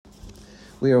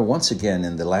We are once again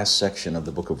in the last section of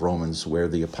the book of Romans where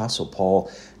the Apostle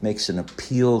Paul makes an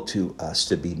appeal to us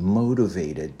to be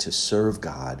motivated to serve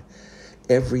God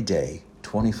every day,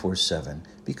 24/7,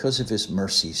 because of his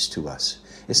mercies to us.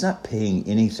 It's not paying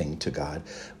anything to God,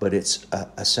 but it's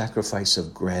a sacrifice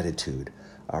of gratitude.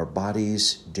 Our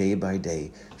bodies, day by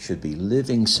day, should be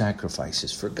living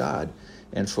sacrifices for God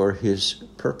and for his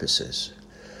purposes.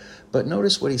 But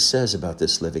notice what he says about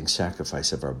this living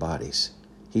sacrifice of our bodies.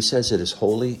 He says it is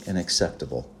holy and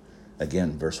acceptable.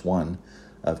 Again, verse 1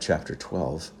 of chapter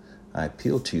 12, I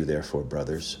appeal to you, therefore,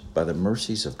 brothers, by the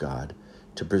mercies of God,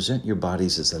 to present your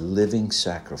bodies as a living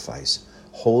sacrifice,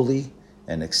 holy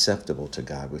and acceptable to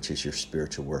God, which is your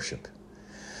spiritual worship.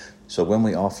 So when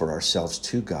we offer ourselves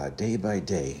to God day by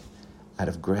day, out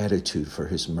of gratitude for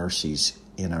his mercies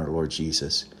in our Lord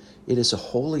Jesus, it is a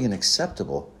holy and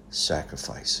acceptable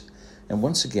sacrifice. And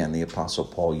once again, the Apostle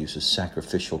Paul uses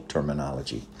sacrificial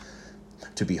terminology.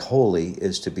 To be holy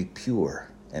is to be pure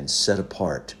and set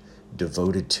apart,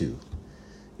 devoted to.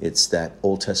 It's that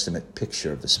Old Testament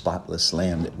picture of the spotless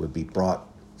lamb that would be brought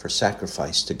for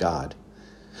sacrifice to God.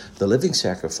 The living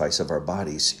sacrifice of our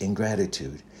bodies in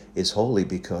gratitude is holy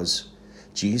because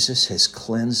Jesus has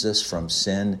cleansed us from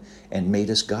sin and made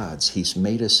us gods. He's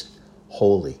made us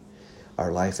holy.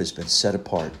 Our life has been set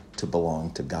apart to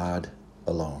belong to God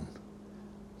alone.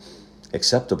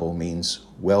 Acceptable means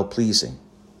well-pleasing.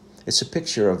 It's a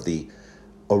picture of the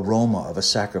aroma of a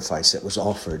sacrifice that was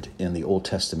offered in the Old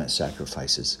Testament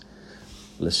sacrifices.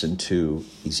 Listen to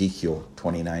Ezekiel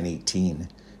 29:18.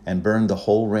 And burn the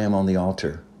whole ram on the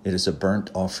altar. It is a burnt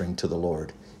offering to the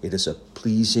Lord. It is a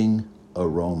pleasing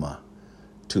aroma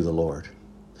to the Lord.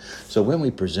 So when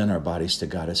we present our bodies to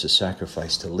God as a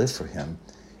sacrifice to live for him,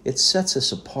 it sets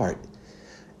us apart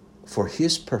for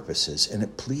his purposes, and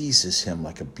it pleases him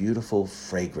like a beautiful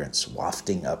fragrance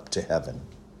wafting up to heaven.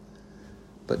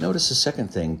 But notice the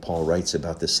second thing Paul writes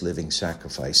about this living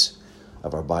sacrifice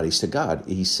of our bodies to God.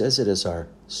 He says it as our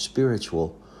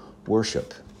spiritual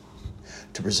worship.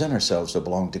 To present ourselves to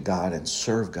belong to God and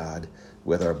serve God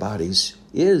with our bodies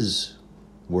is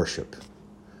worship.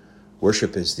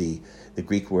 Worship is the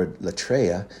Greek word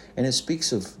latreia, and it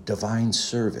speaks of divine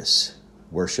service.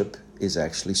 Worship is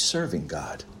actually serving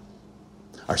God.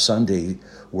 Our Sunday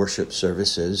worship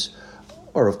services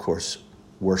are, of course,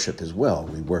 worship as well.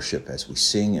 We worship as we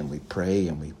sing and we pray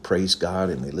and we praise God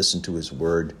and we listen to his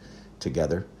word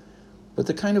together. But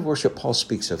the kind of worship Paul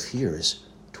speaks of here is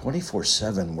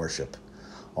 24/7 worship.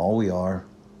 All we are,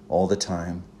 all the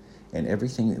time, and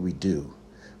everything that we do,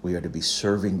 we are to be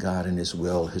serving God in his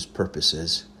will, his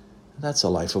purposes. That's a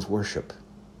life of worship.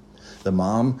 The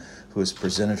mom who has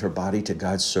presented her body to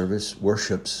God's service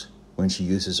worships when she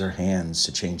uses her hands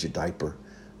to change a diaper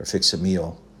or fix a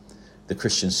meal. The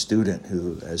Christian student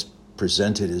who has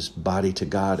presented his body to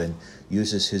God and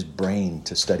uses his brain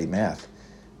to study math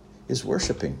is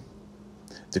worshiping.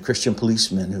 The Christian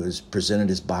policeman who has presented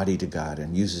his body to God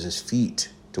and uses his feet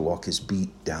to walk his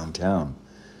beat downtown,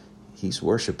 he's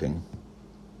worshiping.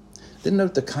 Then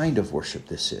note the kind of worship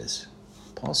this is.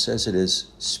 Paul says it is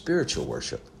spiritual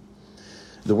worship.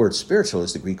 The word spiritual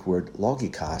is the Greek word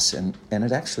logikos, and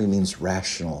it actually means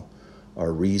rational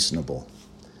or reasonable.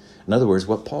 In other words,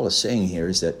 what Paul is saying here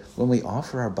is that when we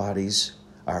offer our bodies,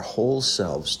 our whole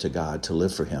selves to God to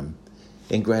live for him,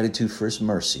 in gratitude for his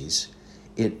mercies,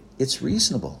 it's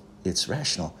reasonable, it's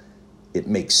rational, it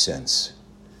makes sense.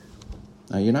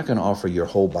 Now, you're not going to offer your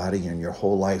whole body and your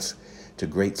whole life to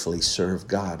gratefully serve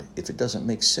God if it doesn't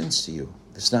make sense to you,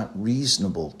 if it's not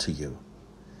reasonable to you,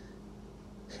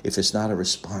 if it's not a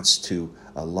response to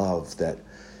a love that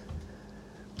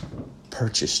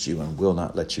purchased you and will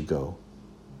not let you go.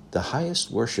 The highest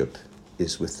worship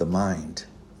is with the mind,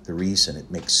 the reason.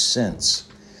 It makes sense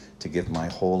to give my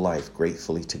whole life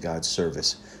gratefully to God's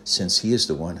service, since he is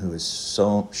the one who has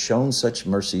shown such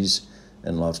mercies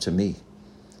and love to me.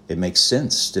 It makes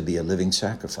sense to be a living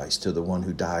sacrifice to the one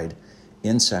who died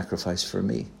in sacrifice for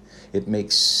me. It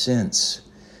makes sense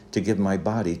to give my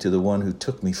body to the one who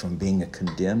took me from being a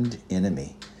condemned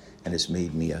enemy and has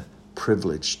made me a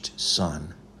privileged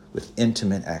son with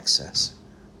intimate access.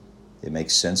 It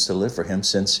makes sense to live for him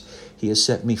since he has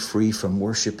set me free from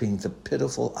worshiping the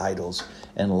pitiful idols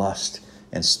and lust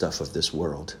and stuff of this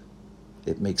world.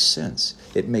 It makes sense.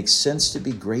 It makes sense to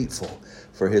be grateful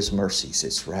for his mercies.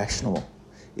 It's rational.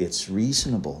 It's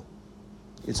reasonable.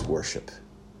 It's worship.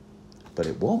 But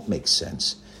it won't make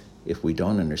sense if we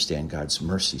don't understand God's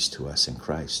mercies to us in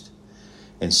Christ.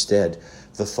 Instead,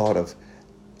 the thought of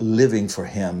living for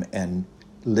him and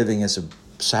living as a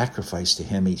sacrifice to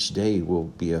him each day will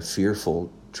be a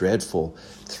fearful, dreadful,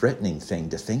 threatening thing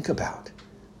to think about.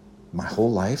 My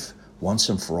whole life once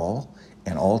and for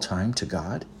all time to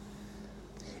God?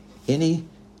 Any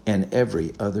and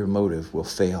every other motive will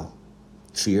fail.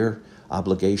 Fear,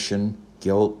 obligation,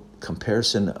 guilt,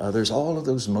 comparison to others, all of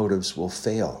those motives will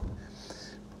fail.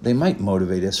 They might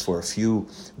motivate us for a few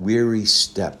weary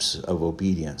steps of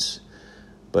obedience,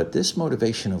 but this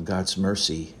motivation of God's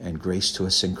mercy and grace to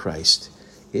us in Christ,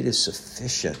 it is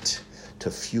sufficient to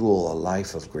fuel a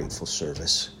life of grateful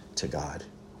service to God,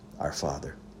 our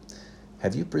Father.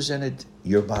 Have you presented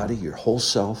your body, your whole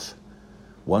self,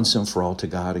 once and for all to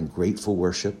God in grateful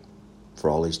worship for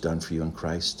all He's done for you in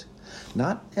Christ?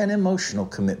 Not an emotional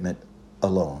commitment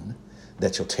alone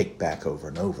that you'll take back over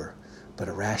and over, but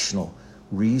a rational,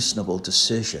 reasonable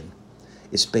decision.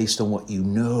 It's based on what you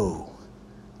know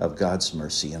of God's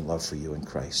mercy and love for you in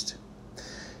Christ.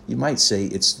 You might say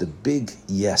it's the big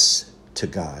yes to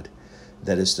God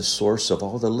that is the source of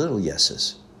all the little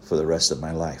yeses for the rest of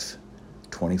my life,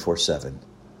 24/7,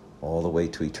 all the way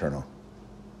to eternity.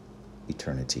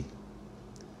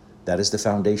 That is the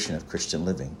foundation of Christian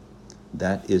living.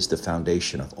 That is the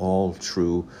foundation of all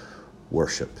true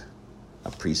worship,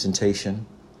 a presentation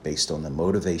based on the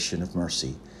motivation of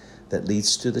mercy that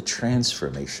leads to the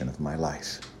transformation of my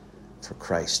life for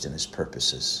Christ and His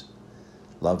purposes,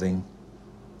 loving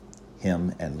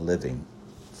Him and living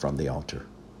from the altar.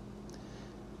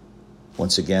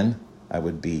 Once again, I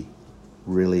would be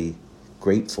really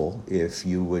grateful if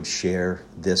you would share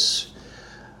this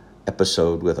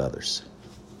episode with others.